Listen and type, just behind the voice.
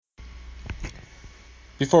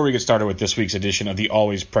Before we get started with this week's edition of the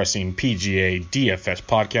always pressing PGA DFS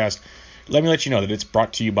podcast, let me let you know that it's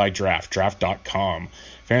brought to you by draft.com.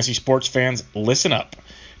 Fantasy sports fans, listen up.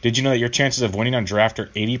 Did you know that your chances of winning on Draft are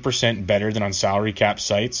 80% better than on salary cap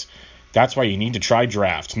sites? That's why you need to try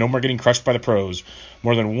Draft. No more getting crushed by the pros.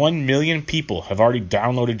 More than 1 million people have already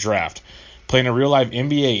downloaded Draft. Playing a real live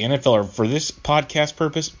NBA, NFL, or for this podcast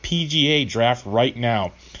purpose, PGA draft right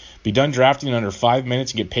now. Be done drafting in under 5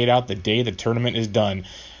 minutes and get paid out the day the tournament is done.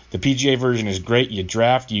 The PGA version is great. You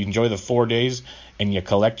draft, you enjoy the 4 days, and you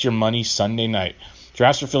collect your money Sunday night.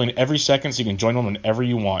 Drafts are filling every second, so you can join them whenever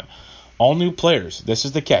you want. All new players, this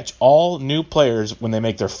is the catch, all new players, when they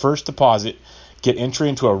make their first deposit, get entry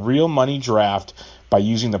into a real money draft by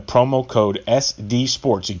using the promo code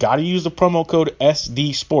SDSports. You got to use the promo code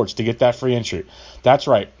SDSports to get that free entry. That's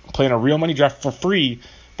right, playing a real money draft for free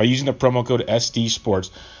by using the promo code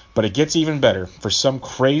SDSports. But it gets even better. For some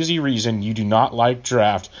crazy reason you do not like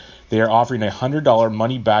Draft, they are offering a $100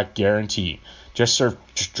 money-back guarantee. Just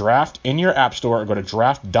search Draft in your app store or go to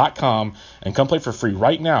draft.com and come play for free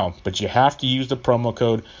right now. But you have to use the promo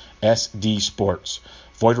code SDSports.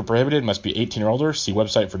 Void or prohibited, must be 18 or older. See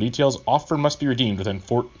website for details. Offer must be redeemed within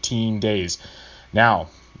 14 days. Now,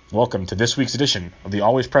 welcome to this week's edition of the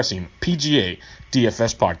always pressing PGA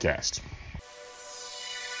DFS podcast.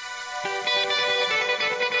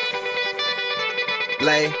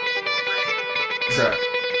 Lay. Sir.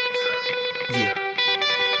 Yeah.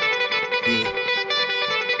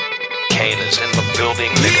 Kane is in the building.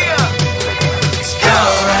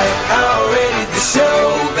 Already the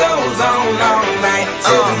show goes on all night.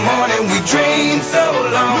 Till the morning we dream so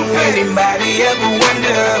long. Anybody ever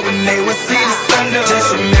wonder when they would see the sun? Just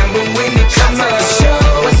remember when it comes to the show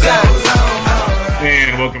goes on.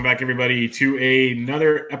 And welcome back, everybody, to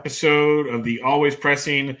another episode of the always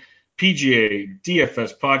pressing PGA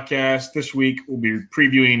DFS podcast. This week we'll be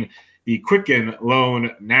previewing the Quicken Loans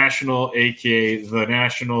National, aka the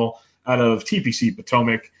National, out of TPC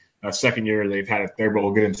Potomac. Second year they've had it there, but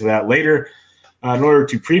we'll get into that later. In order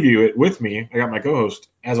to preview it with me, I got my co-host,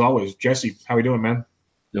 as always, Jesse. How we doing, man?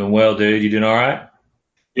 Doing well, dude. You doing all right?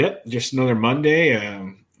 Yep, just another Monday.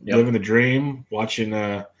 Living the dream. Watching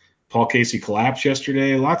Paul Casey collapse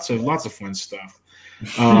yesterday. Lots of fun stuff.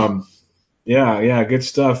 Yeah, good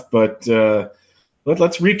stuff. But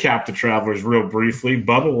let's recap the Travelers real briefly.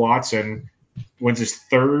 Bubba Watson wins his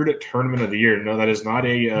third tournament of the year. No, that is not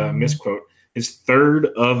a misquote. His third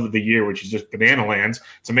of the year, which is just banana lands.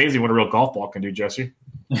 It's amazing what a real golf ball can do, Jesse.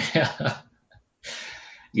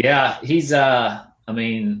 Yeah, he's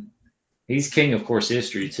he's king of course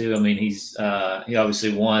history too. I mean, he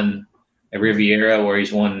obviously won at Riviera where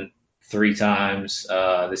he's won 3 times.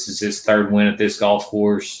 This is his third win at this golf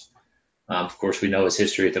course. Of course, we know his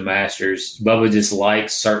history at the Masters. Bubba just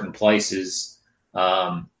likes certain places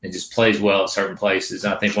and just plays well at certain places.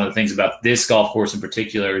 And I think one of the things about this golf course in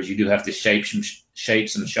particular is you do have to shape some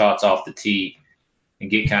shots off the tee and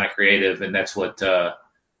get kind of creative, and that's what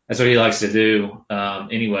he likes to do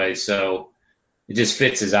anyway. So it just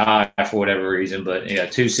fits his eye for whatever reason. But yeah, a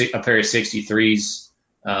pair of 63s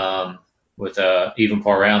with a even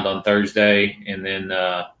par round on Thursday, and then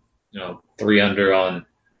 3 under on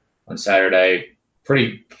Saturday.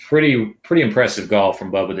 Pretty impressive golf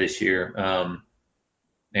from Bubba this year,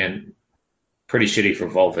 and pretty shitty for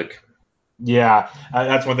Volvic. Yeah,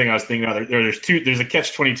 that's one thing I was thinking about. There's a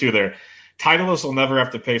catch-22 there. Titleists will never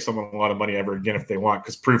have to pay someone a lot of money ever again if they want,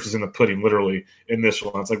 because proof is in the pudding, literally, in this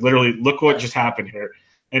one. It's like, literally, look what just happened here.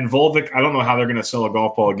 And Volvic, I don't know how they're going to sell a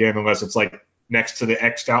golf ball again unless it's like next to the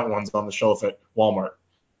X'd out ones on the shelf at Walmart.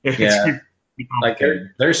 Yeah. Like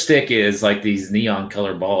their stick is like these neon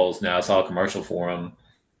color balls now. It's all commercial for them.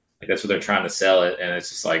 Like that's what they're trying to sell it, and it's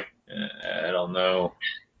just like I don't know.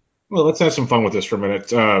 Well, let's have some fun with this for a minute.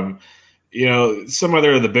 Some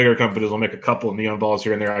other of the bigger companies will make a couple of neon balls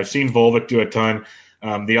here and there. I've seen Volvic do a ton.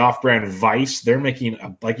 The off-brand Vice, they're making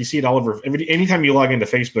like you see it all over. Anytime you log into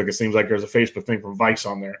Facebook, it seems like there's a Facebook thing from Vice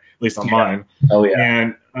on there, at least on mine. Oh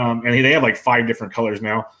yeah. And they have like 5 different colors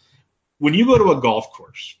now. When you go to a golf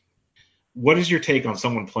course, what is your take on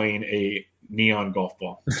someone playing a neon golf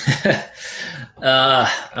ball?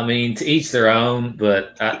 I mean, to each their own,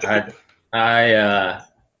 but I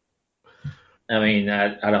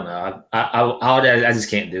don't know. I just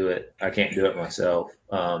can't do it. I can't do it myself.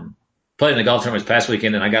 Played in the golf tournament this past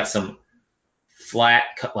weekend, and I got some flat,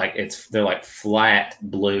 they're like flat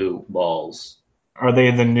blue balls. Are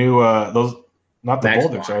they the new those? Not the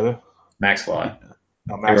Volvics, are they? Max Fly.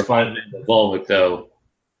 No, Max Fly. The Volvic though,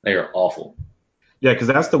 they are awful. Yeah, because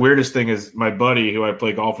that's the weirdest thing is my buddy who I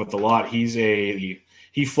play golf with a lot.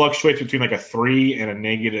 He fluctuates between like a 3 and a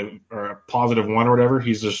negative or a +1 or whatever.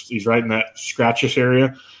 He's right in that scratchish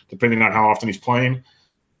area, depending on how often he's playing.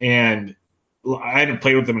 And I hadn't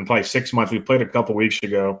played with him in probably 6 months. We played a couple weeks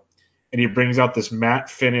ago, and he brings out this matte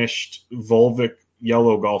finished Volvic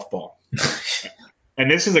yellow golf ball. And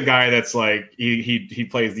this is a guy that's like he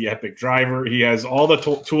plays the epic driver. He has all the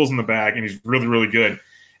tools in the bag, and he's really, really good. And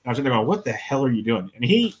I was thinking, what the hell are you doing? And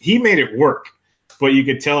he made it work, but you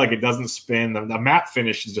could tell like it doesn't spin. The matte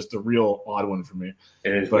finish is just a real odd one for me.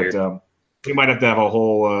 It is but weird. We might have to have a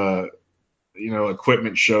whole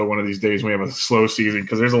equipment show one of these days when we have a slow season,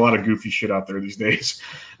 because there's a lot of goofy shit out there these days.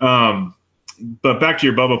 But back to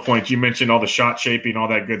your Bubba point, you mentioned all the shot shaping, all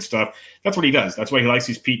that good stuff. That's what he does. That's why he likes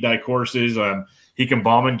these Pete Dye courses. He can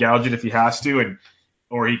bomb and gouge it if he has to,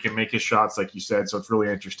 or he can make his shots like you said. So it's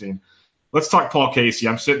really interesting. Let's talk Paul Casey.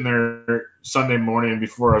 I'm sitting there Sunday morning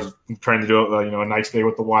before I was trying to do a nice day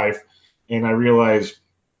with the wife, and I realized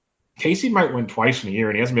Casey might win twice in a year,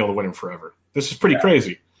 and he hasn't been able to win him forever. This is pretty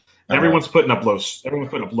crazy. Everyone's putting up low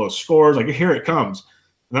scores. Like, here it comes.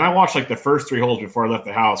 And then I watched like the first 3 holes before I left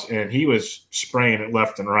the house, and he was spraying it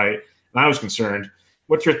left and right, and I was concerned.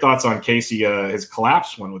 What's your thoughts on Casey? His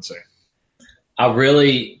collapse, one would say. I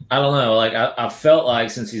don't know. Like, I felt like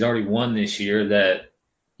since he's already won this year that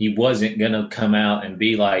he wasn't going to come out and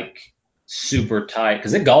be like super tight,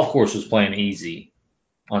 because the golf course was playing easy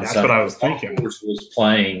on That's Sunday. what I was thinking. The golf course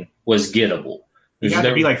was gettable. He had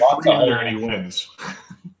to be like 3 under and he wins.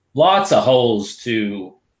 Lots of holes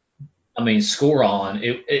to, score on.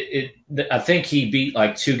 I think he beat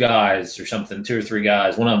like 2 guys or something, 2 or 3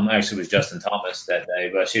 guys. One of them actually was Justin Thomas that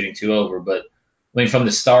day by shooting 2 over. But from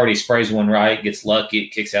the start, he sprays one right, gets lucky,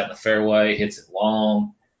 kicks out in the fairway, hits it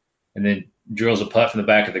long, and then drills a putt from the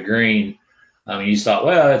back of the green. You just thought,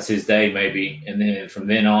 well, that's his day maybe. And then from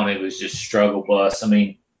then on, it was just struggle bus.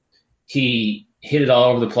 He hit it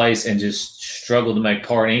all over the place and just struggled to make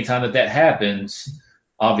par. And anytime that happens,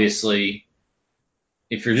 obviously,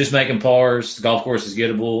 if you're just making pars, the golf course is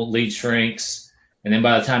gettable, lead shrinks, and then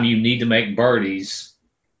by the time you need to make birdies,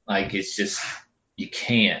 like, it's just, you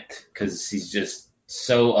can't, because he's just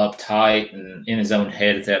so uptight and in his own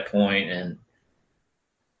head at that point. And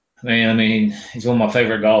he's one of my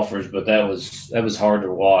favorite golfers, but that was hard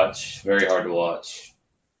to watch, very hard to watch.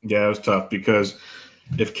 Yeah, it was tough, because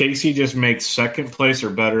if Casey just makes second place or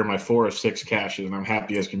better, my 4 or 6 cashes, and I'm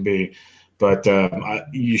happy as can be. But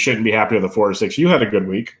you shouldn't be happy with a 4 or 6. You had a good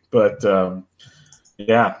week, but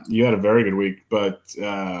yeah, you had a very good week. But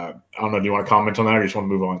I don't know. Do you want to comment on that, or you just want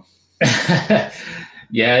to move on?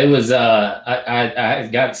 Yeah, it was. I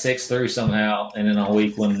got 6 through somehow, and then a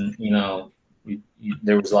week when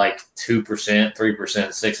there was like 2%,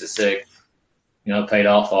 3%, 6 of 6. Paid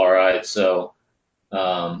off all right. So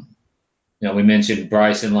we mentioned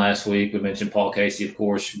Bryson last week. We mentioned Paul Casey, of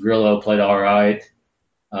course. Grillo played all right.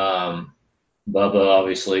 Bubba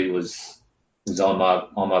obviously was on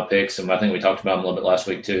my picks, and I think we talked about him a little bit last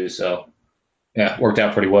week too. So yeah, worked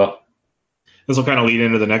out pretty well. This will kind of lead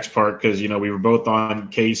into the next part, because we were both on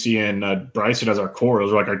Casey and Bryson as our core.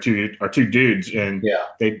 Those were like our two dudes, and yeah,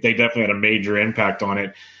 they definitely had a major impact on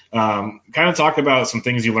it. Kind of talk about some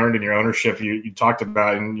things you learned in your ownership. You talked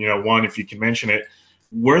about, and one, if you can mention it,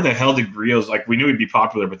 where the hell did Grillo's, like, we knew he'd be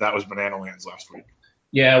popular, but that was Banana Lands last week.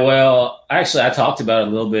 Yeah, well, actually, I talked about it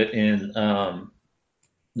a little bit in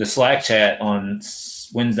the Slack chat on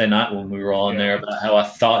Wednesday night when we were all in there, about how I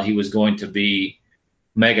thought he was going to be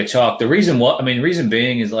mega chalk. The reason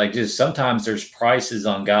being is, like, just sometimes there's prices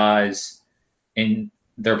on guys, and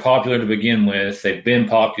they're popular to begin with. They've been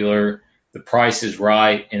popular. The price is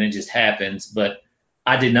right, and it just happens. But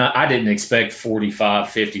I didn't expect 45,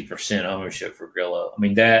 50% ownership for Grillo.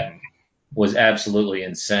 That was absolutely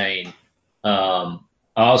insane.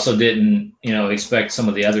 I also didn't, expect some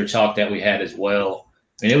of the other chalk that we had as well.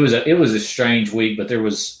 It was a strange week, but there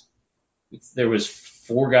was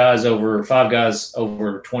 5 guys over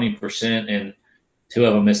 20%, and 2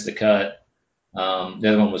 of them missed the cut. The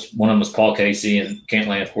other one was Paul Casey, and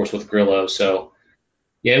Cantland, of course, with Grillo. So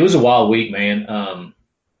yeah, it was a wild week, man.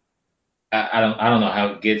 I don't know how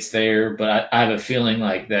it gets there, but I have a feeling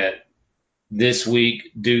like that this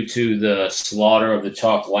week, due to the slaughter of the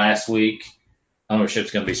chalk last week,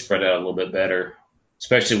 ownership's going to be spread out a little bit better,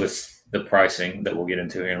 especially with the pricing that we'll get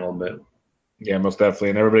into here in a little bit. Yeah, most definitely.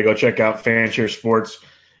 And everybody go check out Fanshare Sports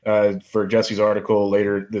for Jesse's article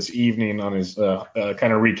later this evening on his kind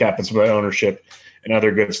of recapping some of the ownership and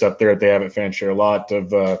other good stuff there that they have at Fanshare. A lot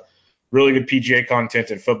of really good PGA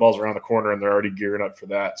content, and football's around the corner, and they're already gearing up for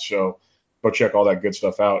that. So go check all that good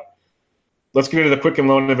stuff out. Let's get into the Quicken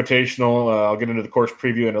Loan Invitational. I'll get into the course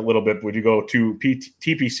preview in a little bit, but we do go to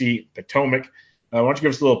TPC Potomac. Why don't you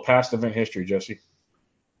give us a little past event history, Jesse?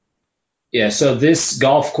 Yeah, so this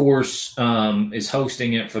golf course is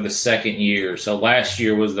hosting it for the second year. So last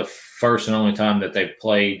year was the first and only time that they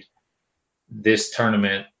played this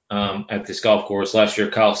tournament at this golf course. Last year,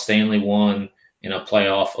 Kyle Stanley won in a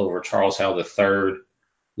playoff over Charles Howell III.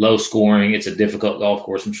 Low scoring. It's a difficult golf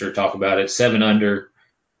course. I'm sure to talk about it. 7 under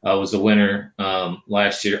was the winner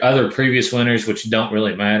last year. Other previous winners, which don't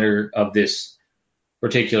really matter, of this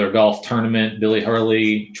particular golf tournament: Billy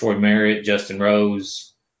Hurley, Troy Merritt, Justin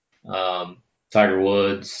Rose, Tiger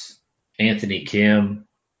Woods, Anthony Kim.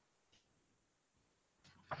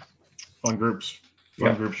 Fun groups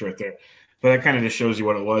right there. But that kind of just shows you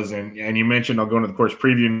what it was. And you mentioned, I'll go into the course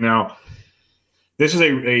preview now. This is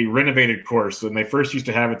a renovated course. When they first used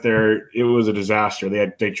to have it there, it was a disaster.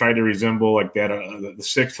 They tried to resemble, like, they had the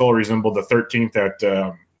 6th hole resembled the 13th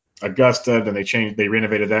at Augusta. Then they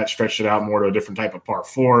renovated that, stretched it out more to a different type of par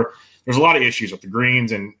 4. There's a lot of issues with the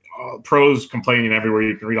greens, and pros complaining everywhere.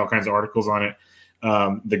 You can read all kinds of articles on it.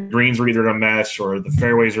 The greens were either a mess, or the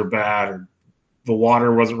fairways are bad, or the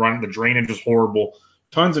water wasn't running, the drainage was horrible.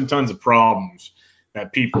 Tons and tons of problems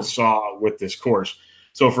that people saw with this course.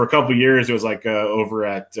 So for a couple of years, it was like over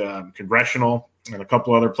at Congressional and a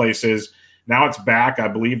couple other places. Now it's back. I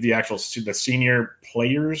believe the Senior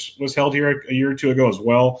Players was held here a year or two ago as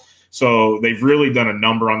well. So they've really done a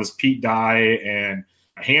number on this. Pete Dye and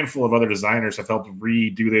a handful of other designers have helped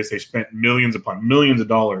redo this. They spent millions upon millions of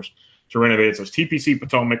dollars to renovate it. So it's TPC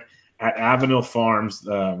Potomac at Avenel Farms.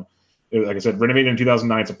 Like I said, renovated in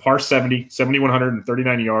 2009. It's a par 70,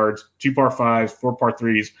 7,139 yards, 2 par 5s, 4 par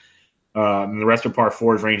 3s. And the rest are par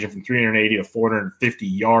 4s, ranging from 380 to 450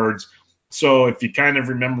 yards. So if you kind of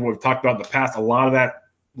remember what we've talked about in the past, a lot of that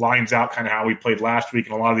lines out kind of how we played last week,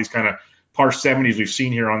 and a lot of these kind of par 70s we've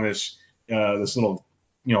seen here on this little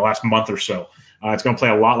last month or so. It's going to play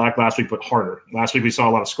a lot like last week, but harder. Last week we saw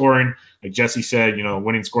a lot of scoring. Like Jesse said,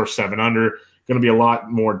 winning score 7 under. Going to be a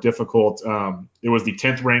lot more difficult. It was the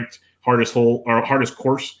 10th ranked hardest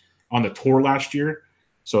course on the tour last year.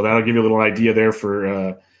 So that'll give you a little idea there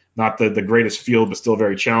for not the greatest field, but still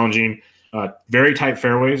very challenging. Very tight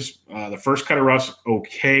fairways. The first cut of rough's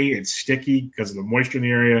okay. It's sticky because of the moisture in the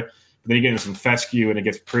area. But then you get into some fescue, and it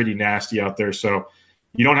gets pretty nasty out there. So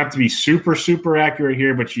you don't have to be super, super accurate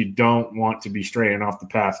here, but you don't want to be straying off the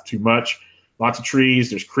path too much. Lots of trees.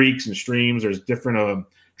 There's creeks and streams. There's different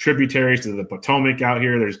tributaries to the Potomac out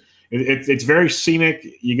here. It's very scenic.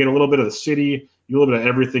 You get a little bit of the city, a little bit of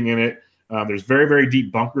everything in it. There's very, very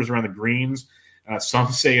deep bunkers around the greens.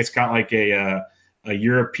 Some say it's got like a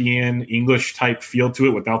European English type feel to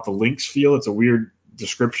it without the links feel. It's a weird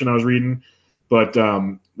description I was reading. But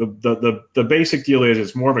the basic deal is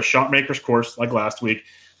it's more of a shot maker's course like last week.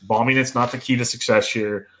 Bombing it's not the key to success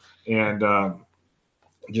here. And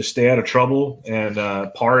just stay out of trouble. And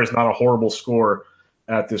par is not a horrible score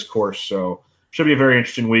at this course. So should be a very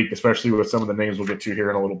interesting week, especially with some of the names we'll get to here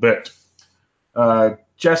in a little bit.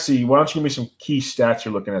 Jesse, why don't you give me some key stats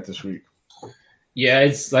you're looking at this week? Yeah,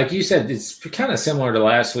 it's like you said, it's kind of similar to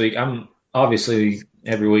last week. I'm obviously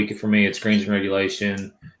every week for me, it's greens and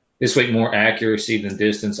regulation. This week, more accuracy than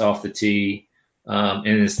distance off the tee. And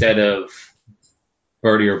instead of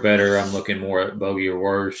birdie or better, I'm looking more at bogey or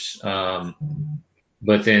worse.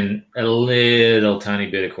 But then a little tiny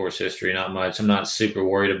bit of course history, not much. I'm not super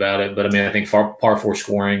worried about it. But, I think par 4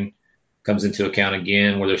 scoring comes into account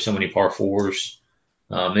again where there's so many par 4s.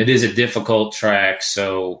 It is a difficult track,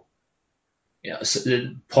 so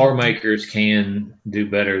par makers can do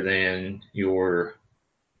better than your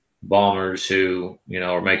bombers who,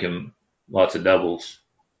 are making lots of doubles.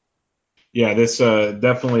 Yeah, this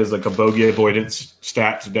definitely is like a bogey avoidance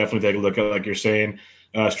stat to definitely take a look at, like you're saying.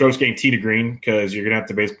 Strokes gained tee to green, because you're going to have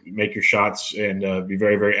to make your shots and be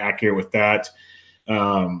very, very accurate with that.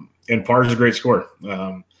 And par is a great score.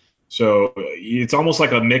 So it's almost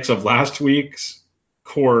like a mix of last week's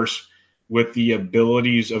course with the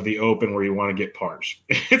abilities of the Open where you want to get pars.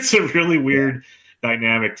 It's a really weird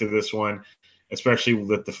dynamic to this one, especially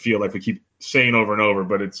with the field, like we keep saying over and over,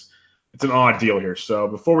 but it's an odd deal here. So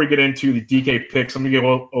before we get into the DK picks, let me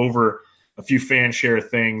go over a few Fanshare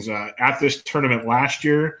things. At this tournament last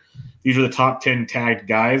year, these are the top 10 tagged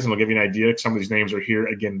guys, and I'll give you an idea. Some of these names are here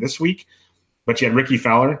again this week. But you had Ricky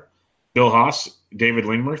Fowler, Bill Haas, David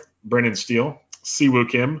Lingmerth, Brendan Steele, Siwoo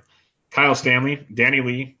Kim, Kyle Stanley, Danny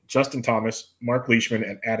Lee, Justin Thomas, Mark Leishman,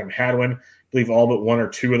 and Adam Hadwin. I believe all but 1 or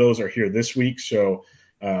 2 of those are here this week. So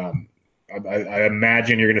I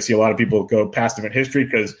imagine you're going to see a lot of people go past event history,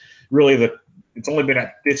 because really it's only been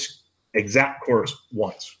at this exact course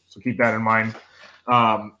once. So keep that in mind.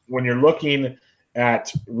 When you're looking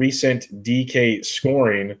at recent DK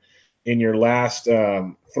scoring, in your last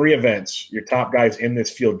 3 events, your top guys in this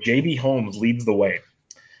field, JB Holmes leads the way.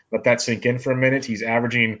 Let that sink in for a minute. He's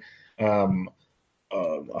averaging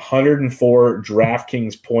 104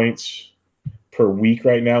 DraftKings points per week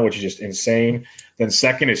right now, which is just insane. Then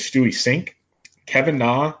second is Stewie Sink, Kevin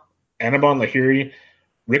Na, Anibon Lahiri,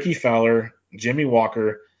 Ricky Fowler, Jimmy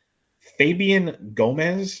Walker. Fabian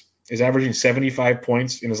Gomez is averaging 75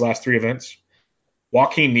 points in his last 3 events.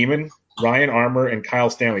 Joaquin Neiman, Ryan Armour, and Kyle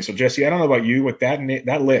Stanley. So, Jesse, I don't know about you, but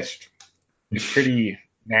that list is pretty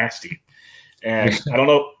nasty. And I don't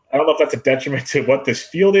know if that's a detriment to what this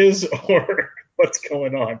field is or what's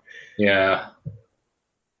going on. Yeah.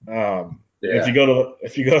 If you go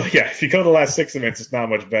to the last 6 events, it's not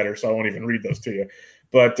much better. So I won't even read those to you.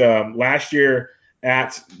 But last year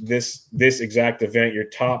at this exact event, your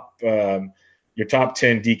top 10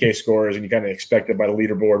 DK scorers, and you kind of expected by the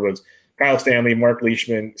leaderboard, was Kyle Stanley, Mark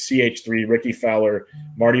Leishman, CH3, Ricky Fowler,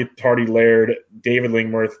 Marty Party Laird, David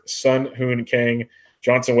Lingworth, Sun Hoon Kang,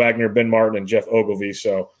 Johnson Wagner, Ben Martin, and Jeff Ogilvy.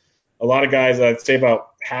 So a lot of guys, I'd say about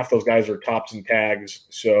half those guys are tops and tags.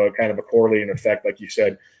 So kind of a correlating effect, like you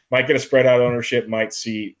said. Might get a spread out ownership, might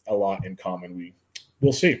see a lot in common.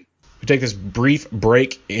 We'll see. We take this brief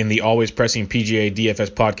break in the Always Pressing PGA DFS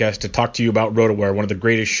podcast to talk to you about RotoWear, one of the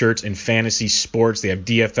greatest shirts in fantasy sports. They have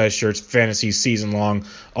DFS shirts, fantasy season long,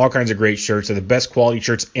 all kinds of great shirts. They're the best quality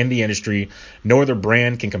shirts in the industry. No other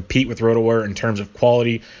brand can compete with RotoWear in terms of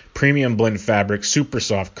quality, premium blend fabric, super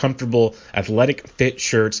soft, comfortable, athletic fit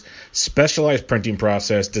shirts, specialized printing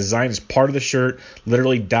process, design is part of the shirt,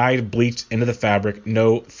 literally dyed, bleached into the fabric,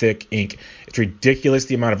 no thick ink. It's ridiculous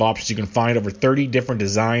the amount of options you can find, over 30 different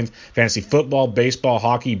designs, fantasy football, baseball,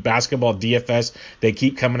 hockey, basketball, DFS. They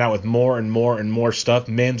keep coming out with more and more and more stuff,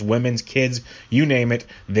 men's, women's, kids, you name it,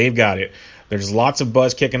 they've got it. There's lots of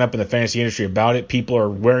buzz kicking up in the fantasy industry about it. People are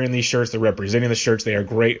wearing these shirts. They're representing the shirts. They are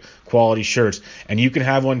great quality shirts. And you can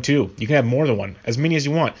have one too. You can have more than one, as many as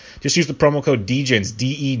you want. Just use the promo code DGENS,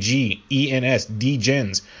 DEGENS,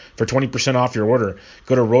 DGENS, for 20% off your order.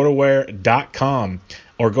 Go to rotoware.com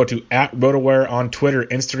or go to @RotoWear on Twitter,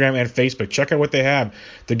 Instagram, and Facebook. Check out what they have.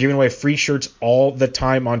 They're giving away free shirts all the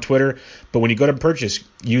time on Twitter. But when you go to purchase,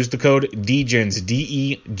 use the code DGENS,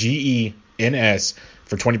 DEGENS,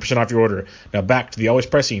 for 20% off your order. Now back to the Always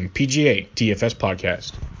Pressing PGA DFS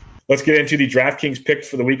podcast. Let's get into the DraftKings picks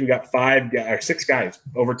for the week. We got 6 guys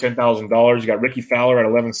over $10,000. You got Ricky Fowler at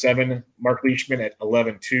 11,700, Mark Leishman at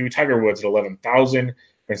 11,200, Tiger Woods at 11,000,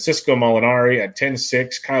 Francisco Molinari at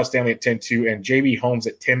 10,600, Kyle Stanley at 10,200, and JB Holmes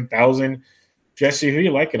at 10,000. Jesse, who are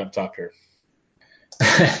you liking up top here?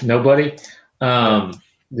 Nobody.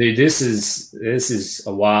 Dude, this is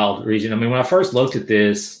a wild region. I mean, when I first looked at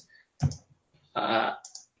this, I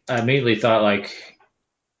immediately thought like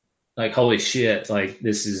holy shit, like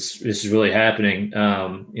this is really happening.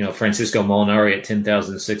 Francisco Molinari at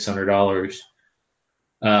 $10,600.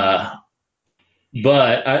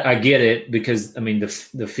 But I get it, because I mean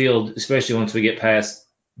the field, especially once we get past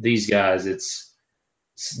these guys, it's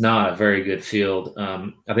not a very good field.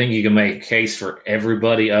 I think you can make a case for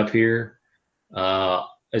everybody up here.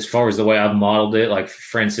 As far as the way I've modeled it, like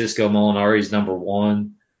Francisco Molinari is number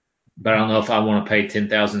 1. But I don't know if I want to pay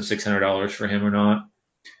 $10,600 for him or not.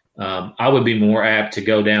 I would be more apt to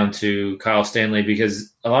go down to Kyle Stanley,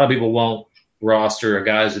 because a lot of people won't roster a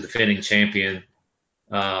guy as a defending champion,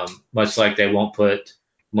 much like they won't put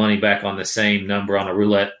money back on the same number on a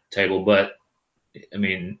roulette table. But, I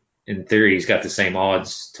mean, in theory, he's got the same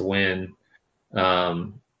odds to win,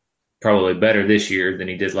 probably better this year than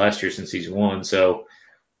he did last year since he's won. So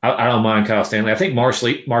I don't mind Kyle Stanley. I think Mark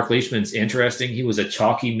Leishman's interesting. He was a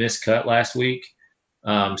chalky miscut last week.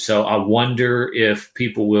 So I wonder if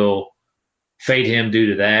people will fade him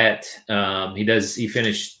due to that. He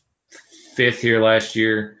finished 5th here last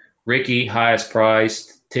year. Ricky, highest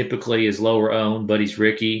priced, typically is lower owned, but he's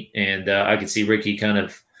Ricky. And I could see Ricky kind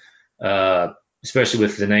of, especially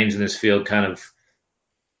with the names in this field, kind of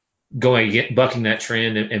bucking that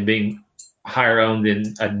trend and being higher owned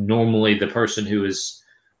than normally the person who is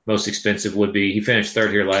most expensive would be. He finished 3rd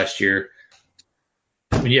here last year.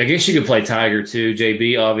 I mean, I guess you could play Tiger too,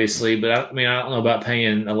 JB, obviously, but I don't know about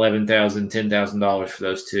paying $11,000, $10,000 for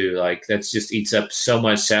those two. Like, that's just eats up so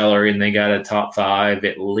much salary, and they got a top 5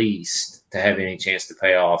 at least to have any chance to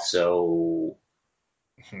pay off. So,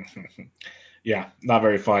 yeah, not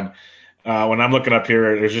very fun. When I'm looking up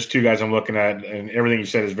here, there's just 2 guys I'm looking at, and everything you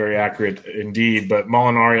said is very accurate indeed. But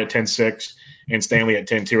Molinari at 10,600 and Stanley at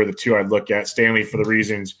 10,200 are the 2 I'd look at. Stanley, for the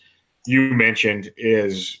reasons you mentioned,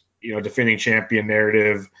 is defending champion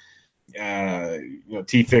narrative.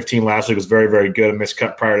 T15 last week was very, very good. A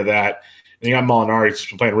miscut prior to that. And you got Molinari, who's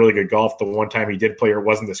been playing really good golf. The one time he did play here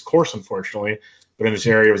wasn't this course, unfortunately, but in this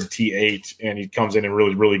area it was a T8, and he comes in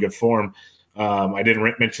really, really good form. I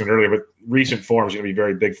didn't mention it earlier, but recent form is going to be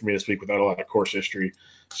very big for me this week without a lot of course history.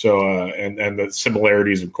 So, and the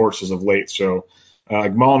similarities of courses of late. So,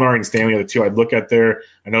 Molinari and Stanley are the two I'd look at there.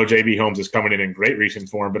 I know JB Holmes is coming in great recent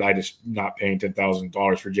form, but I just not paying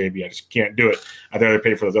 $10,000 for JB. I just can't do it. I'd rather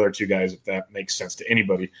pay for those other two guys if that makes sense to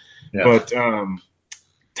anybody. Yeah. But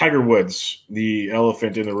Tiger Woods, the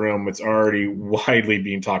elephant in the room, it's already widely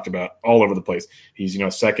being talked about all over the place. He's,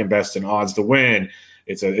 second best in odds to win.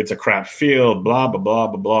 It's a crap field, blah, blah, blah,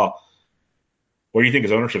 blah, blah. What do you think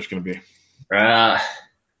his ownership's going to be?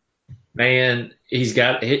 Man,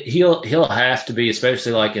 he'll have to be,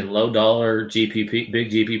 especially like in low dollar GPP,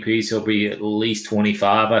 big GPPs, he'll be at least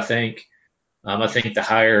 25, I think. I think the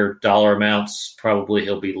higher dollar amounts, probably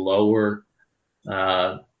he'll be lower.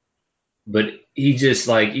 But he just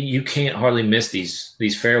you can't hardly miss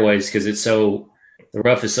these fairways because the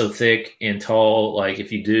rough is so thick and tall. Like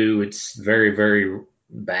if you do, it's very, very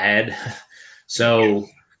bad. So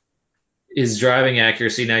his driving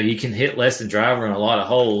accuracy, now you can hit less than driver in a lot of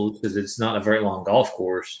holes because it's not a very long golf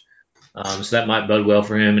course. So that might bode well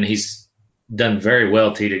for him. And he's done very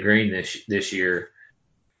well tee to green this year.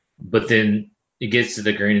 But then he gets to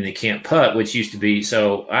the green and he can't putt, which used to be,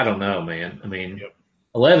 so I don't know, man. I mean,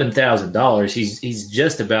 $11,000, he's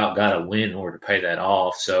just about got to win in order to pay that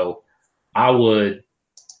off. So I would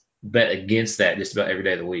bet against that just about every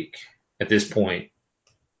day of the week at this point,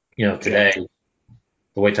 today. Yeah.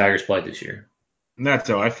 The way Tiger's played this year. And that's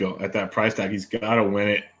how I feel at that price tag. He's got to win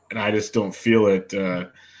it, and I just don't feel it.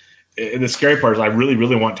 The scary part is I really,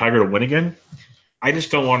 really want Tiger to win again. I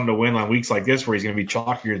just don't want him to win on weeks like this where he's going to be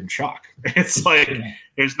chalkier than chalk. It's like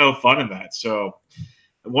there's no fun in that. So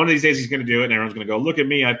one of these days he's going to do it, and everyone's going to go, look at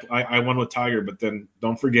me, I won with Tiger. But then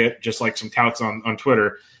don't forget, just like some touts on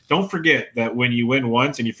Twitter, don't forget that when you win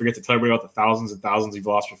once and you forget to tell everybody about the thousands and thousands you've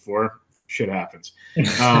lost before, shit happens.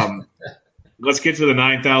 Let's get to the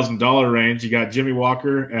 $9,000 range. You got Jimmy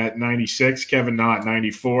Walker at 96, Kevin Na at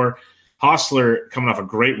 94, Hostler coming off a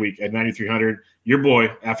great week at 9,300, your boy,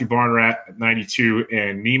 Affy Barnrat at 92,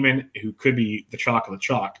 and Neiman, who could be the chalk of the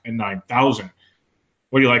chalk, at 9,000.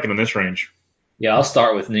 What are you liking in this range? Yeah, I'll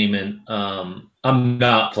start with Neiman. I'm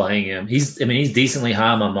not playing him. He's decently high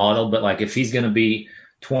on my model, but if he's going to be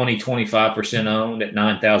 25% owned at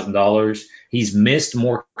 $9,000, he's missed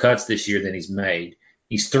more cuts this year than he's made.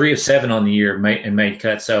 He's 3 of 7 on the year and made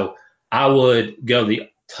cuts. So I would go the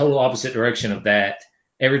total opposite direction of that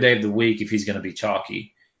every day of the week if he's going to be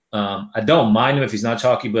chalky. I don't mind him if he's not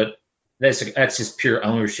chalky, but that's just pure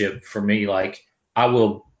ownership for me. I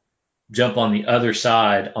will jump on the other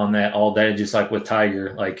side on that all day, just like with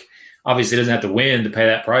Tiger. Obviously, he doesn't have to win to pay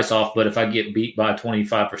that price off, but if I get beat by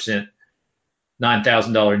 25%,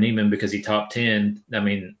 $9,000 Neiman because he top 10, I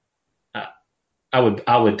mean, I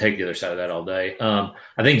would take the other side of that all day. I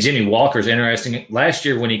think Jimmy Walker's interesting. Last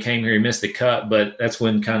year when he came here, he missed the cut, but that's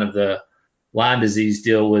when kind of the Lyme disease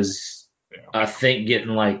deal was, I think,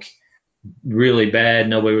 getting really bad.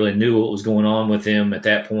 Nobody really knew what was going on with him at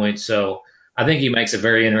that point. So I think he makes a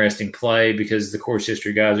very interesting play because the course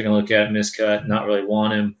history guys are going to look at miscut, not really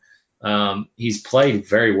want him. He's played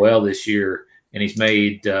very well this year, and he's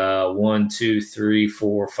made 9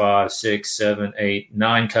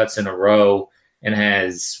 cuts in a row. And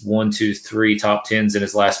has 1, 2, 3 top 10s in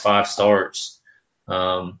his last 5 starts.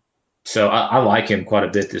 So I like him quite a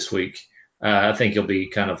bit this week. I think he'll be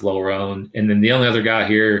kind of lower owned. And then the only other guy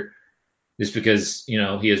here, just because, he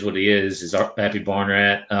is what he is Affy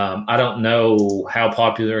Barnrat. I don't know how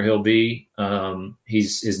popular he'll be.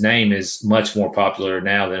 His name is much more popular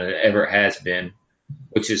now than it ever has been,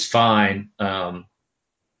 which is fine. Coming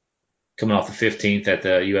off the 15th at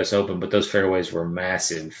the U.S. Open, but those fairways were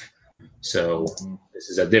massive. So this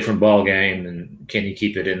is a different ball game, and can he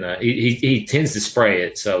keep it in the? He tends to spray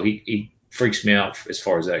it, so he freaks me out as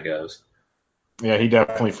far as that goes. Yeah, he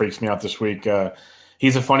definitely freaks me out this week.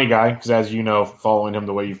 He's a funny guy because, as you know, following him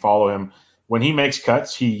the way you follow him, when he makes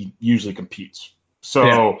cuts, he usually competes.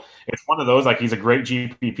 So It's one of those, he's a great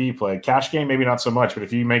GPP play. Cash game, maybe not so much, but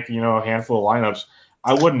if you make a handful of lineups,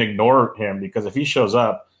 I wouldn't ignore him because if he shows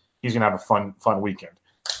up, he's gonna have a fun weekend.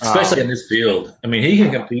 Especially in this field. I mean, he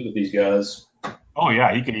can compete with these guys. Oh,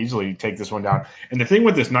 yeah, he could easily take this one down. And the thing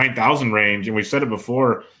with this 9,000 range, and we've said it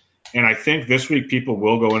before, and I think this week people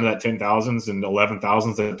will go into that 10,000s and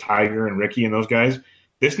 11,000s of Tiger and Ricky and those guys.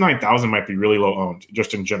 This 9,000 might be really low owned,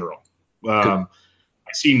 just in general. I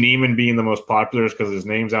see Neiman being the most popular because his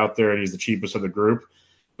name's out there and he's the cheapest of the group.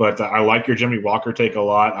 But I like your Jimmy Walker take a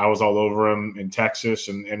lot. I was all over him in Texas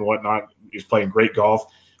and whatnot. He's playing great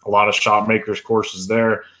golf. a lot of shot makers courses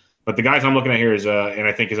there. But the guys I'm looking at here is, and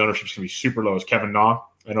I think his ownership is going to be super low, is Kevin Na.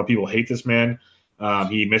 I know people hate this man.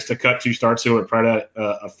 He missed a cut 2 starts ago, probably at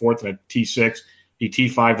a fourth and a T6. He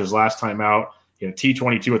T5'd his last time out. He had a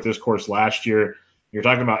T22 at this course last year. You're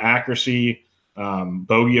talking about accuracy,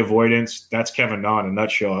 bogey avoidance. That's Kevin Na in a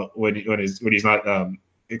nutshell when he's not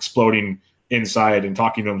exploding inside and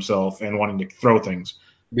talking to himself and wanting to throw things.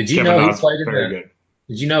 Did you Kevin know he Na's played in very the? good.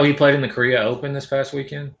 Did you know he played in the Korea Open this past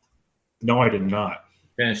weekend? No, I did not.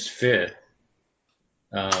 Finished fifth.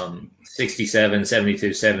 67,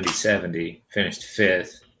 72, 70, 70. Finished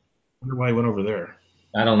fifth. I wonder why he went over there.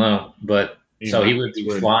 I don't know, but so he would be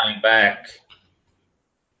flying back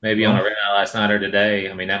maybe on a red eye last night or today.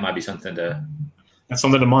 I mean, that might be something to. That's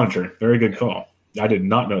something to monitor. Very good call. I did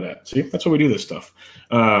not know that. See, that's why we do this stuff.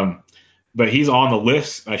 But he's on the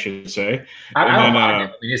list, I should say. I don't mind it.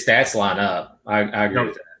 I mean, his stats line up. I agree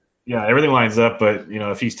with that. Yeah, everything lines up, but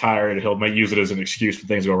if he's tired, he'll may use it as an excuse when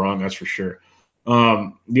things go wrong. That's for sure.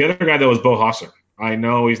 The other guy, though, was Bo Hosser. I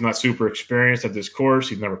know he's not super experienced at this course.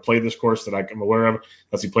 He's never played this course that I'm aware of,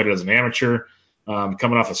 unless he played it as an amateur.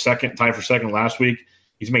 Coming off tie for second last week.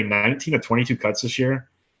 He's made 19 of 22 cuts this year,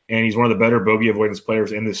 and he's one of the better bogey avoidance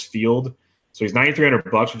players in this field. So he's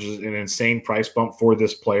 $9,300, which is an insane price bump for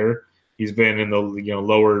this player. He's been in the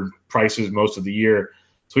lower prices most of the year.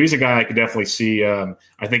 So he's a guy I could definitely see. I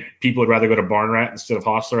think people would rather go to Barn Rat instead of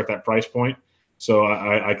Hostler at that price point. So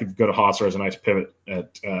I could go to Hostler as a nice pivot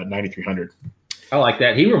at 9,300. I like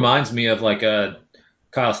that. He reminds me of like a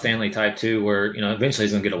Kyle Stanley type too, where eventually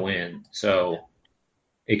he's gonna get a win. So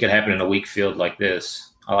it could happen in a weak field like this.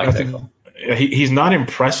 I like that. He's not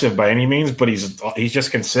impressive by any means, but he's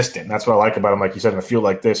just consistent. That's what I like about him. Like you said, in a field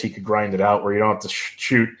like this, he could grind it out where you don't have to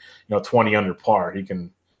shoot 20 under par. He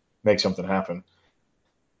can make something happen.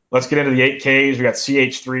 Let's get into the 8Ks. We got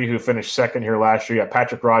CH3, who finished second here last year. You got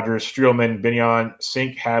Patrick Rogers, Streelman, Binion,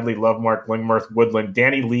 Sink, Hadley, Lovemark, Lingmerth, Woodland,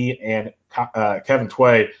 Danny Lee, and Kevin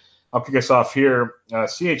Tway. I'll kick us off here.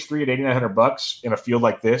 CH3 at $8,900 in a field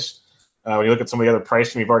like this. When you look at some of the other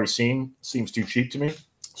pricing we've already seen, seems too cheap to me.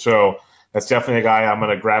 So that's definitely a guy I'm going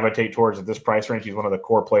to gravitate towards at this price range. He's one of the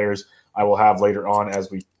core players I will have later on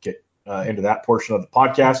as we get into that portion of the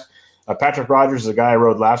podcast. Patrick Rogers is a guy I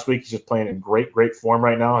rode last week. He's just playing in great form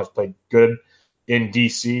right now. Has played good in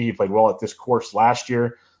D.C. He played well at this course last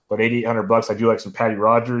year. But $8,800, I do like some Patty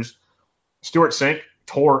Rogers. Stuart Sink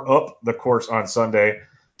tore up the course on Sunday.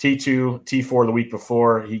 T2, T4 the week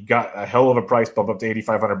before. He got a hell of a price bump up to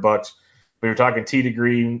 $8,500. But you're talking tee to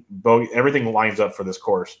green, bogey, everything lines up for this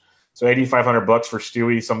course. So $8,500 for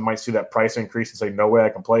Stewie. Some might see that price increase and say, no way I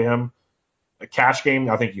can play him. A cash game,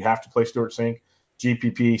 I think you have to play Stuart Sink.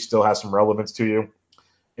 GPP still has some relevance to you.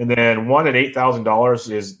 And then one at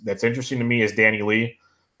 $8,000 that's interesting to me is Danny Lee.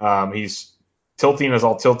 He's tilting as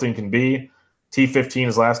all tilting can be. T15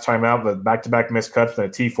 his last time out, but back-to-back missed cuts, then a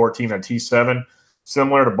T14 and a T7.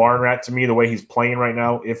 Similar to Barn Rat to me, the way he's playing right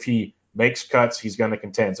now. If he makes cuts, he's going to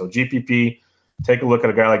contend. So GPP, take a look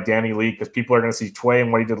at a guy like Danny Lee, because people are going to see Tway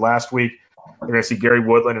and what he did last week. They're going to see Gary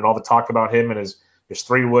Woodland and all the talk about him and his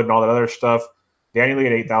 3-wood and all that other stuff. Danny Lee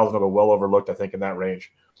at $8,000 will go well overlooked, I think, in that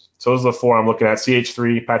range. So those are the four I'm looking at: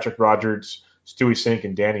 CH3, Patrick Rogers, Stewie Sink,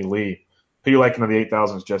 and Danny Lee. Who you liking in the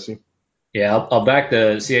 8,000s, Jesse? Yeah, I'll back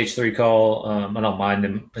the CH3 call. I don't mind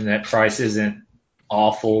them, and that price isn't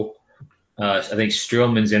awful. I think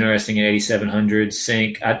Streelman's interesting at 8,700.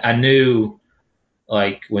 Sink, I knew,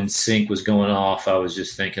 like, when Sink was going off, I was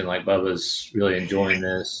just thinking, like, Bubba's really enjoying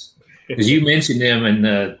this. Because you mentioned him in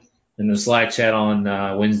the Slack chat on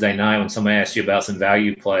Wednesday night when somebody asked you about some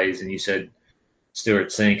value plays, and you said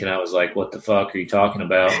Stuart Sink, and I was like, what the fuck are you talking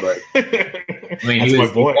about? But, I mean, he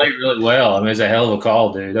played really well. I mean, it was a hell of a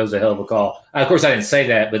call, dude. That was a hell of a call. Of course, I didn't say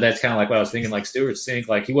that, but that's kind of like what I was thinking, like Stuart Sink.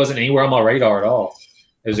 Like, he wasn't anywhere on my radar at all.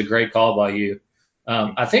 It was a great call by you.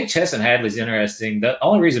 I think Chesson Hadley's interesting. The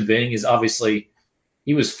only reason being is obviously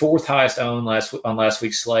he was fourth highest owned on last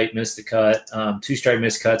week's slate, missed the cut, 2 straight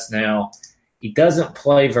missed cuts now. He doesn't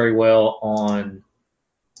play very well on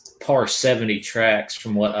par 70 tracks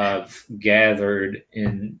from what I've gathered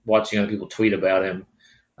in watching other people tweet about him.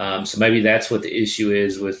 So maybe that's what the issue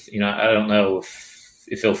is with, I don't know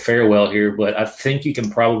if he'll fare well here, but I think you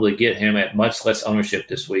can probably get him at much less ownership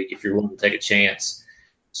this week if you're willing to take a chance.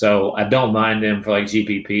 So I don't mind him for like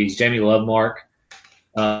GPPs. Jamie Lovemark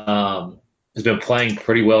has been playing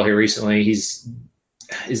pretty well here recently. His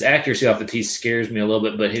accuracy off the tee scares me a little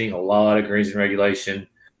bit, but hitting a lot of greens in regulation.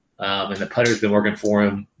 And the putter's been working for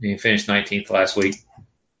him. He finished 19th last week.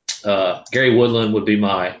 Gary Woodland would be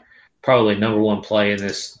my probably number one play in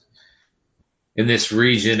this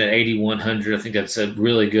region at 8,100. I think that's a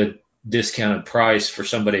really good discounted price for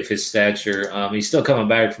somebody of his stature. He's still coming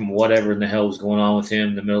back from whatever in the hell was going on with him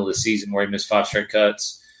in the middle of the season where he missed 5 straight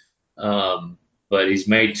cuts. But he's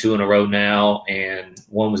made 2 in a row now, and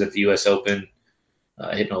one was at the U.S. Open,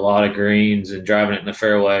 hitting a lot of greens and driving it in the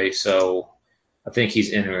fairway. So I think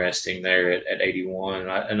he's interesting there at 81,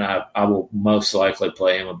 and I will most likely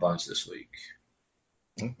play him a bunch this week.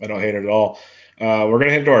 I don't hate it at all. We're going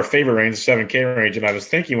to head to our favorite range, the 7K range, and I was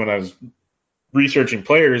thinking when I was researching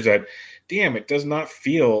players that, damn, it does not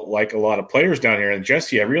feel like a lot of players down here. And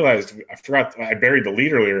Jesse, I forgot I buried the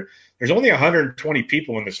lead earlier. There's only 120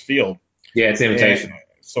 people in this field. Yeah, it's invitation.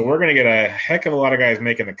 So we're going to get a heck of a lot of guys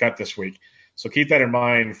making the cut this week. So keep that in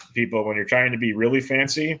mind, people, when you're trying to be really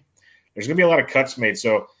fancy. There's going to be a lot of cuts made.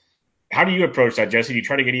 So how do you approach that, Jesse? Do you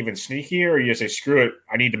try to get even sneakier, or you just say, screw it,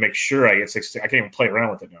 I need to make sure I get 60? I can't even play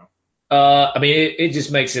around with it now. I mean, it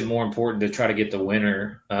just makes it more important to try to get the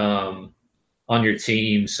winner on your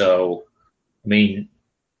team. So, I mean,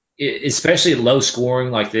 especially low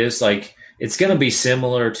scoring like this, like it's going to be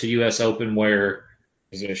similar to U.S. Open where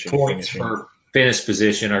points for finish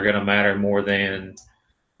position are going to matter more than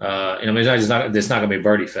it's not going to be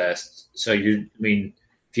birdie fest. So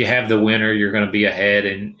if you have the winner, you're going to be ahead,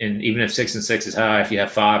 and even if 6 and 6 is high, if you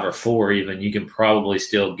have 5 or 4 even, you can probably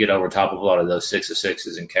still get over top of a lot of those 6 of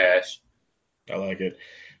 6s in cash. I like it.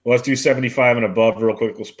 Well, let's do 75 and above real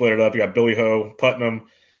quick. We'll split it up. You got Billy Ho, Putnam,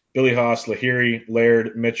 Billy Haas, Lahiri,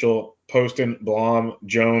 Laird, Mitchell, Poston, Blom,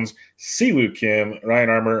 Jones, Siwoo Kim, Ryan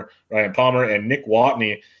Armour, Ryan Palmer, and Nick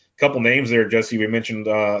Watney. A couple names there, Jesse. We mentioned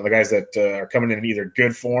the guys that are coming in either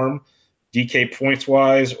good form, DK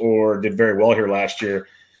points-wise, or did very well here last year.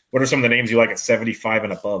 What are some of the names you like at 75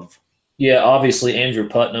 and above? Yeah, obviously Andrew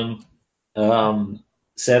Putnam,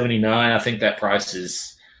 79. I think that price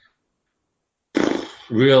is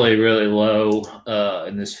really, really low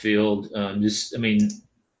in this field.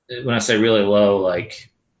 When I say really low,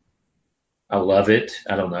 like I love it.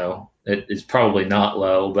 I don't know. It's probably not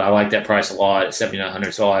low, but I like that price a lot at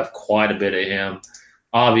 7,900. So I'll have quite a bit of him.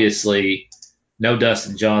 Obviously, no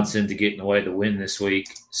Dustin Johnson to get in the way of the win this week.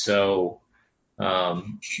 So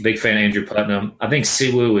big fan of Andrew Putnam. I think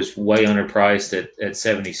Siwoo is way underpriced at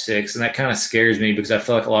 76, and that kind of scares me because I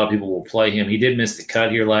feel like a lot of people will play him. He did miss the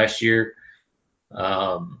cut here last year.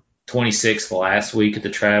 26th last week at the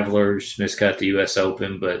Travelers, missed cut at the U.S.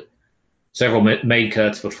 Open, but several made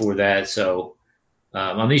cuts before that. So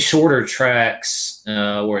on these shorter tracks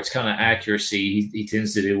where it's kind of accuracy, he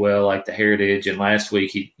tends to do well, like the Heritage. And last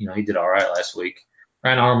week, he did all right last week.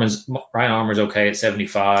 Ryan Armour's okay at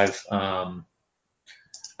 75.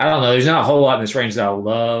 I don't know. There's not a whole lot in this range that I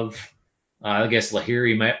love. I guess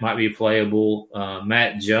Lahiri might be playable.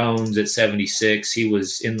 Matt Jones at 76. He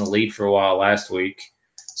was in the lead for a while last week,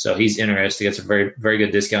 so he's interesting. That's a very, very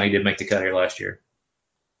good discount. He did make the cut here last year.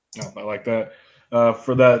 Oh, I like that.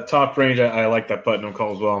 For that top range, I like that Putnam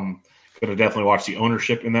call as well. I'm going to definitely watch the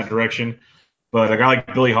ownership in that direction. But a guy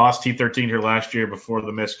like Billy Haas, T13 here last year before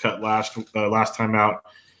the missed cut last time out.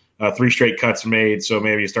 3 straight cuts made, so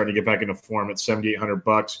maybe he's starting to get back into form at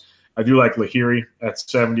 $7,800. I do like Lahiri at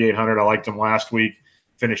 7,800. I liked him last week.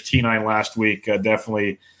 Finished T9 last week.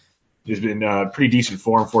 Definitely has been pretty decent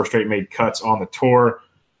form. 4 straight made cuts on the tour.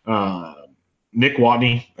 Nick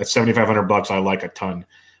Watney at $7,500. I like a ton.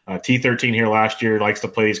 T13 here last year. Likes to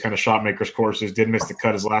play these kind of shot makers courses. Did miss the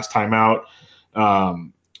cut his last time out.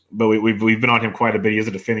 But we've been on him quite a bit. He is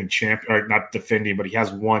a defending champ, or not defending, but he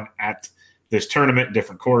has won at this tournament,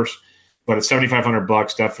 different course. But at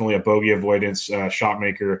 $7,500, definitely a bogey avoidance shot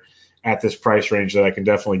maker at this price range that I can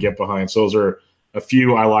definitely get behind. So those are a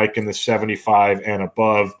few I like in the 75 and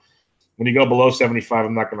above. When you go below 75,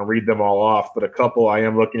 I'm not going to read them all off, but a couple I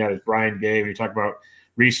am looking at is Brian Gay. When you talk about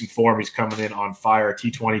recent form, he's coming in on fire.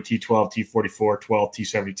 T20, T12, T44, 12,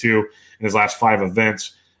 T72 in his last 5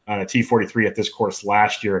 events. T43 at this course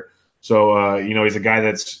last year. So, he's a guy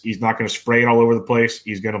he's not going to spray it all over the place.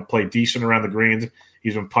 He's going to play decent around the greens.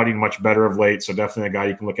 He's been putting much better of late, so definitely a guy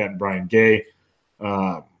you can look at in Brian Gay.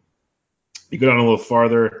 You go down a little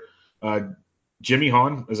farther. Jimmy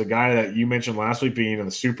Hahn is a guy that you mentioned last week being in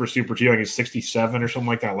the super T. I think he's 67 or something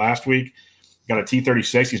like that last week. Got a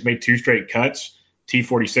T36. He's made 2 straight cuts.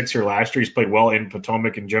 T46 here last year. He's played well in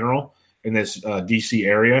Potomac in general in this D.C.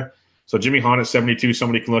 area. So Jimmy Hahn at 72,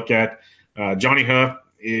 somebody can look at. Johnny Huh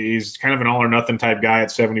is kind of an all-or-nothing type guy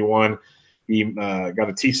at 71. He got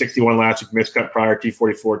a T61 last week, missed cut prior,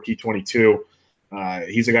 T44, T22.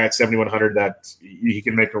 He's a guy at 7,100 that he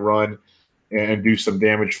can make a run and do some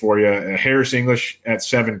damage for you. Harris English at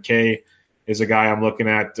 7K is a guy I'm looking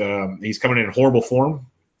at. He's coming in horrible form.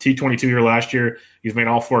 T22 here last year. He's made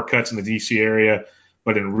all 4 cuts in the D.C. area.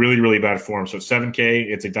 but in really, really bad form. So 7K,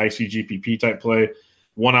 it's a dicey GPP type play.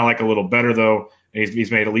 One I like a little better, though.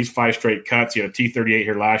 He's made at least 5 straight cuts. He had a T38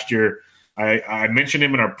 here last year. I mentioned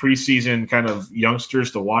him in our preseason kind of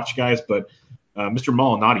youngsters to watch guys, but Mr.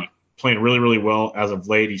 Molinari playing really, really well as of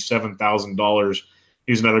late. He's $7,000.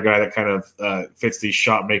 He's another guy that kind of fits these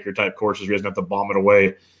shot maker type courses where he doesn't have to bomb it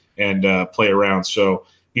away and play around. So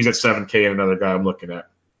he's at 7K and another guy I'm looking at.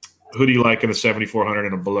 Who do you like in the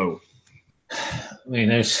 7,400 and below? I mean,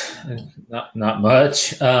 there's not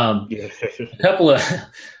much. A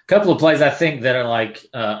couple of plays I think that are like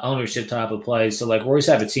ownership type of plays. So like Roy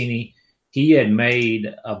Sabatini, he had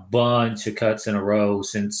made a bunch of cuts in a row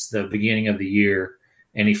since the beginning of the year,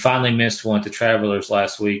 and he finally missed one to Travelers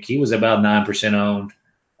last week. He was about 9% owned,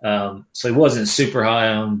 so he wasn't super high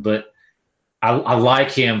owned, but I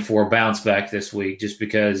like him for a bounce back this week just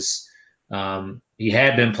because he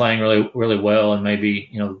had been playing really, really well, and maybe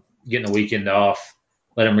getting the weekend off,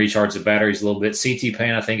 let him recharge the batteries a little bit. CT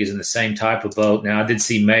Payne, I think, is in the same type of boat. Now, I did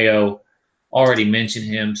see Mayo already mention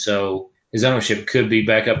him, so his ownership could be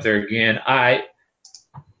back up there again. I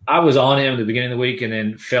was on him at the beginning of the week and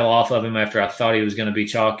then fell off of him after I thought he was going to be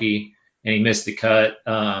chalky, and he missed the cut.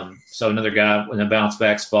 So another guy in a bounce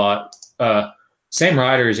back spot. Sam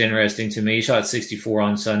Ryder is interesting to me. He shot 64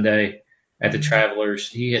 on Sunday at the Travelers.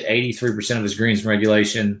 He hit 83% of his greens in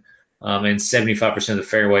regulation. And 75% of the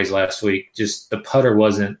fairways last week. Just the putter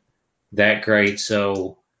wasn't that great.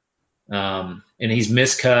 So, and he's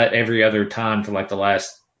miscut every other time for like the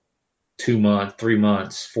last 2 months, 3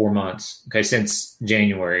 months, 4 months. Okay, since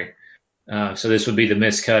January. So this would be the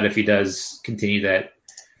miscut if he does continue that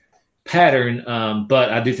pattern.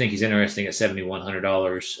 But I do think he's interesting at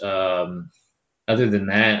 $7,100. Other than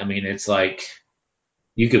that, I mean, it's like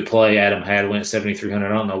you could play Adam Hadwin at $7,300. I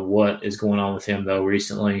don't know what is going on with him though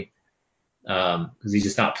recently. Because he's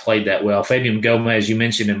just not played that well. Fabian Gomez, you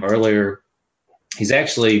mentioned him earlier. He's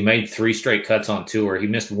actually made 3 straight cuts on tour. He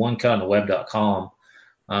missed 1 cut on the web.com.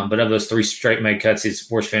 But of those 3 straight made cuts, his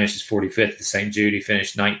worst finish is 45th at St. Jude. He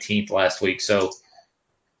finished 19th last week. So, I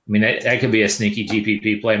mean, that could be a sneaky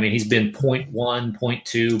GPP play. I mean, he's been 0.1,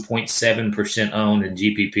 0.2, 0.7% owned in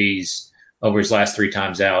GPPs over his last 3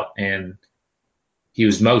 times out. And he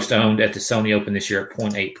was most owned at the Sony Open this year at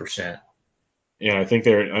 0.8%. Yeah, I think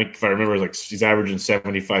if I remember, he's averaging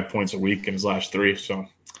 75 points a week in his last 3. So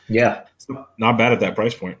yeah, it's not bad at that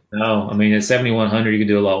price point. No, I mean at 7,100 you can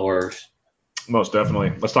do a lot worse. Most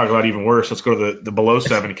definitely. Let's talk about even worse. Let's go to the below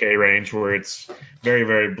 7K range where it's very,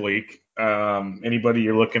 very bleak. Anybody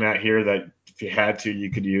you're looking at here that if you had to, you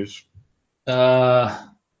could use? I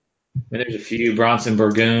mean, there's a few. Bronson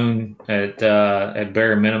Burgoon at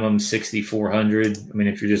bare minimum 6,400. I mean,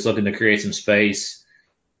 if you're just looking to create some space.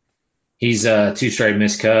 He's 2 straight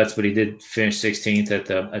missed cuts, but he did finish 16th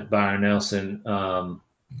at Byron Nelson.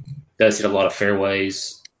 Does hit a lot of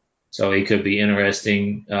fairways, so he could be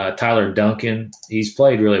interesting. Tyler Duncan, he's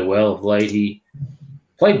played really well of late. He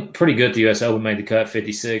played pretty good at the U.S. Open, made the cut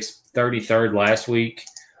 56th, 33rd last week.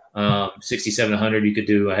 6,700, you could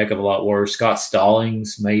do a heck of a lot worse. Scott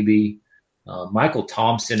Stallings, maybe. Michael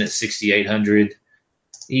Thompson at 6,800.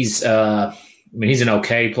 He's an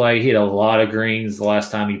okay play. He had a lot of greens the last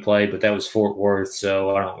time he played, but that was Fort Worth,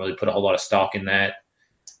 so I don't really put a whole lot of stock in that.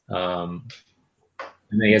 And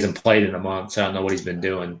he hasn't played in a month, so I don't know what he's been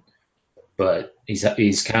doing. But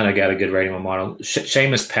he's kind of got a good rating on model.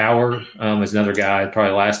 Seamus Power is another guy,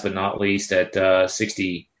 probably last but not least at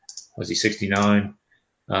 60. Was he 69?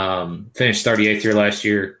 Finished 38th here last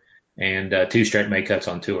year, and 2 straight made cuts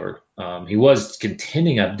on tour. He was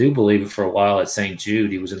contending, I do believe, for a while at St.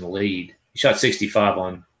 Jude. He was in the lead. He shot 65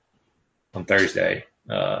 on Thursday,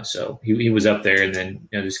 so he was up there, and then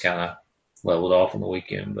just kind of leveled off on the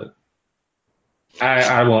weekend. But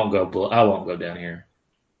I won't go down here.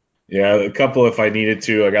 Yeah, a couple if I needed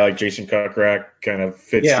to. A guy like Jason Kokrak kind of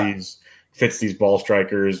fits these ball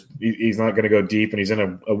strikers. He's not going to go deep, and he's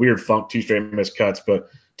in a weird funk, 2 straight missed cuts. But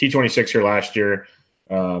T26 here last year,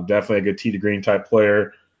 definitely a good tee to green type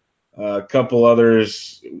player. A couple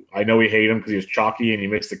others, I know we hate him because he was chalky and he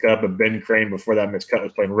missed the cut, but Ben Crane before that missed cut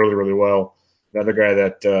was playing really, really well. Another guy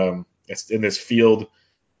that's in this field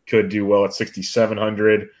could do well at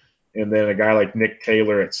 6,700. And then a guy like Nick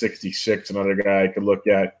Taylor at 66, another guy I could look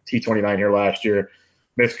at. T29 here last year.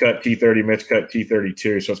 Missed cut T30, missed cut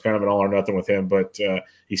T32, so it's kind of an all or nothing with him, but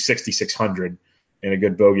he's 6,600 and a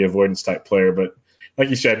good bogey avoidance type player. But like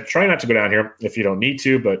you said, try not to go down here if you don't need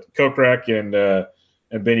to, but Kokrak and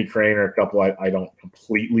Benny Crane are a couple I don't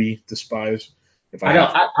completely despise.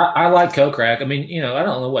 I like Kokrak. I mean, I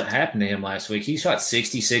don't know what happened to him last week. He shot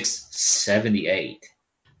 66-78.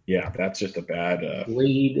 Yeah, that's just a bad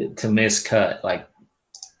lead to miss cut. Like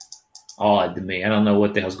odd to me. I don't know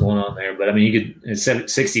what the hell's going on there, but I mean, you could instead of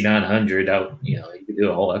 6,900, you could do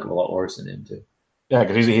a whole heck of a lot worse than him too. Yeah,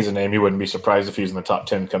 because he's a name. You wouldn't be surprised if he's in the top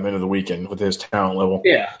 10 coming into the weekend with his talent level.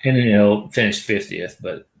 Yeah, and then he'll finish 50th,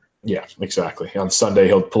 but yeah, exactly. On Sunday,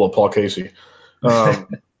 he'll pull up Paul Casey.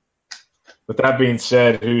 With that being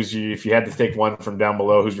said, if you had to take one from down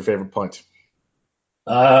below, who's your favorite punt?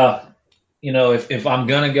 If I'm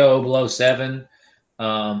gonna go below 7,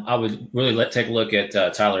 I would really take a look at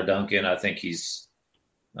Tyler Duncan. I think he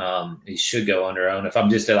should go under own. If I'm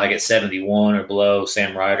just at 71 or below,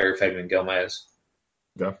 Sam Ryder, Fabian Gomez.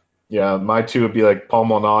 Yeah, my two would be like Paul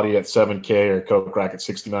Malnati at 7K or Kokrak at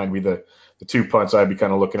 69 would be the two punts I'd be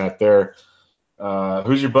kind of looking at there.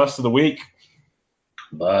 Who's your bust of the week?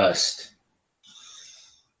 Bust.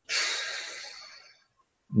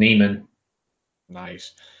 Neiman.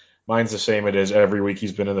 Nice. Mine's the same. It is every week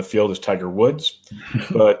he's been in the field as Tiger Woods,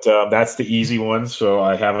 but that's the easy one. So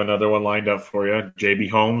I have another one lined up for you. JB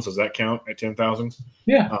Holmes, does that count at 10,000?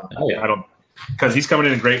 Yeah. I don't, because he's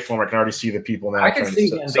coming in great form. I can already see the people now trying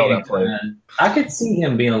to sell that play. I could see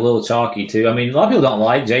him being a little chalky too. I mean, a lot of people don't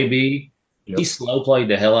like JB. Yep. He slow played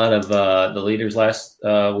the hell out of the leaders last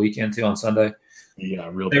weekend too on Sunday. Yeah,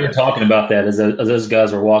 real. They were talking about that as those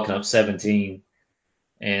guys were walking up 17,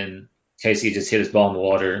 and Casey just hit his ball in the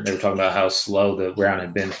water. They were talking about how slow the round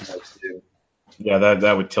had been for those two. Yeah,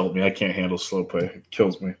 that would tilt me. I can't handle slow play. It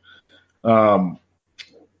kills me.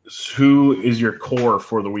 Who is your core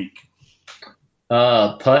for the week?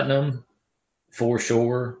 Putnam, for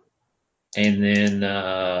sure. And then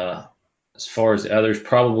as far as the others,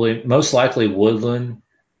 probably most likely Woodland.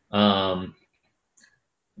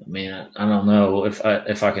 Man, I don't know if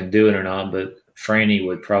I can do it or not, but Franny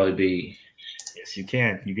would probably be. Yes, you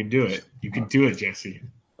can. You can do it. You can do it, Jesse.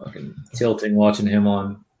 Fucking tilting watching him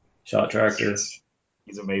on Shot Tracker.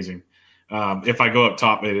 He's amazing. If I go up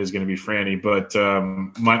top, it is going to be Franny. But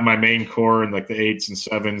my main core in like the 8s and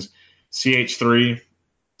 7s, CH3,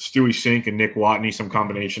 Stewie Sink, and Nick Watney, some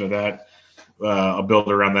combination of that. I'll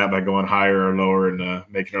build around that by going higher or lower and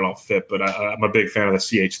making it all fit. But I'm a big fan of the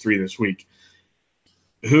CH3 this week.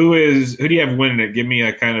 Who do you have winning it? Give me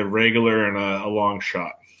a kind of regular and a long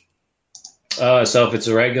shot. So if it's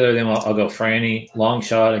a regular, then I'll go Franny. Long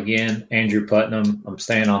shot again, Andrew Putnam. I'm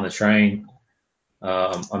staying on the train.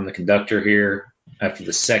 I'm the conductor here after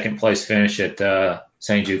the second place finish at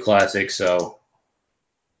St. Jude Classic. So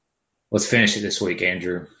let's finish it this week,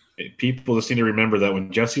 Andrew. People just need to remember that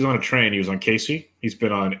when Jesse's on a train, he was on Casey. He's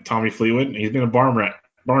been on Tommy Fleetwood, and he's been a barn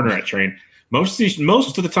rat train. Most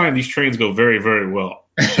of the time, these trains go very, very well.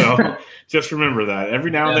 So just remember that.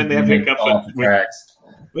 Every now and then they have hiccups.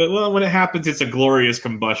 Well, when it happens, it's a glorious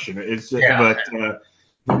combustion. But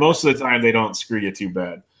most of the time, they don't screw you too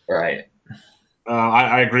bad. Right.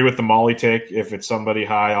 I agree with the Molly take. If it's somebody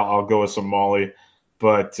high, I'll go with some Molly.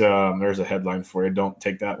 But there's a headline for you. Don't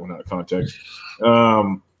take that one out of context.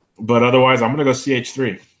 But otherwise, I'm going to go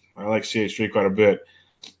CH3. I like CH3 quite a bit.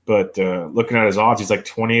 But looking at his odds, he's like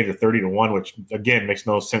 28 or 30 to 1, which, again, makes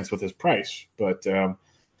no sense with his price. But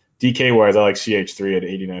DK-wise, I like CH3 at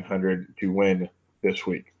 8,900 to win this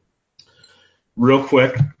week. Real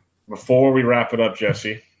quick, before we wrap it up,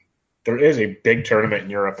 Jesse, there is a big tournament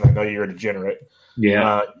in Europe, and I know you're a degenerate.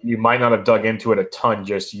 Yeah. You might not have dug into it a ton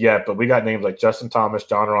just yet, but we got names like Justin Thomas,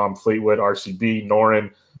 John Rahm, Fleetwood, RCB,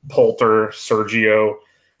 Noren, Poulter, Sergio.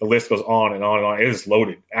 The list goes on and on and on. It is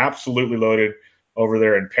loaded, absolutely loaded over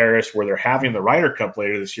there in Paris, where they're having the Ryder Cup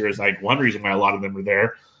later this year. Is like one reason why a lot of them are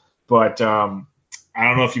there. But I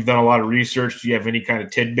don't know if you've done a lot of research. Do you have any kind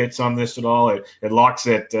of tidbits on this at all? It locks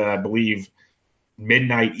at, I believe,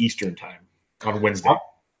 midnight Eastern time on Wednesday.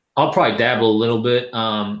 I'll probably dabble a little bit.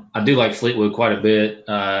 I do like Fleetwood quite a bit.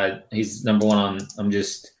 He's number one I'm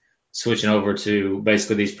just switching over to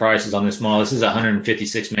basically these prices on this model. This is a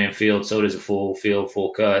 156-man field, so it is a full field,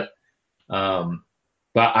 full cut.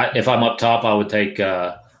 But if I'm up top, I would take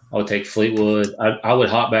Fleetwood. I would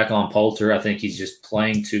hop back on Poulter. I think he's just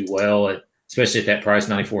playing too well, especially at that price,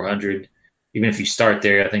 9,400. Even if you start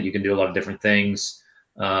there, I think you can do a lot of different things.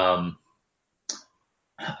 I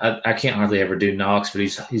can't hardly ever do Knox, but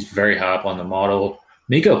he's very high up on the model.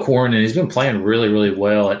 Miko Kornin, he's been playing really, really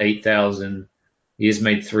well at 8,000. He has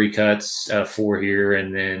made 3 cuts out of 4 here,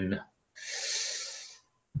 and then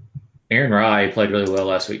Aaron Rai played really well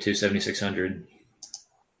last week too, 7,600.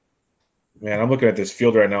 Man, I'm looking at this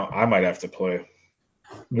field right now. I might have to play.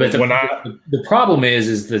 But the problem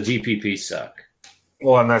is the GPPs suck.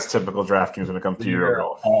 Well, and that's typical DraftKings when it comes to Euro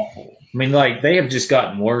golf. Awful. I mean, like, they have just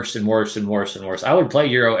gotten worse and worse and worse and worse. I would play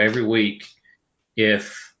Euro every week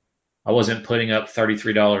if I wasn't putting up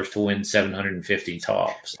 $33 to win 750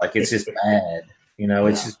 tops. Like, it's just bad.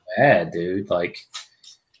 It's just bad, dude. Like,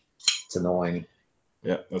 it's annoying.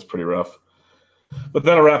 Yeah, that's pretty rough. But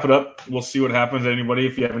that'll wrap it up. We'll see what happens. Anybody,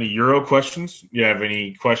 if you have any Euro questions, you have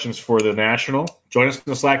any questions for the National, join us in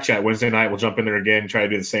the Slack chat Wednesday night. We'll jump in there again, try to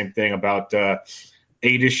do the same thing about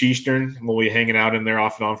 8-ish Eastern. We'll be hanging out in there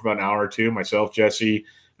off and on for about an hour or two. Myself, Jesse,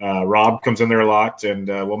 Rob comes in there a lot, and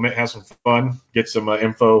we'll have some fun, get some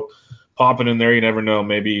info popping in there. You never know.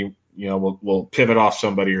 Maybe, we'll pivot off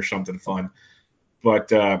somebody or something fun. But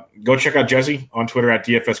go check out Jesse on Twitter at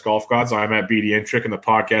DFS Golf Gods. I'm at BD Intric, and the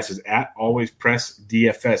podcast is at Always Press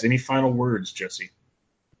DFS. Any final words, Jesse?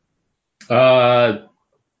 Don't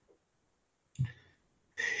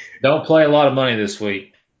play a lot of money this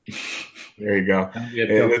week. There you go.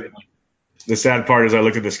 The sad part is I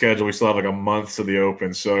looked at the schedule. We still have like a month to the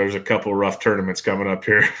Open, so there's a couple rough tournaments coming up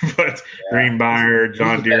here. But Greenbrier,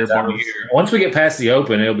 John Deere. Once we get past the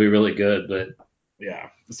Open, it'll be really good. But yeah,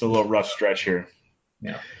 it's a little rough stretch here.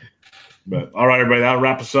 Yeah. But all right, everybody, that'll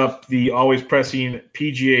wrap us up. The Always Pressing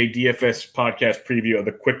PGA DFS podcast preview of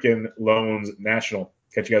the Quicken Loans National.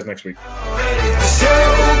 Catch you guys next week. The show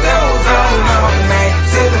goes on all night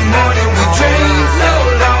till the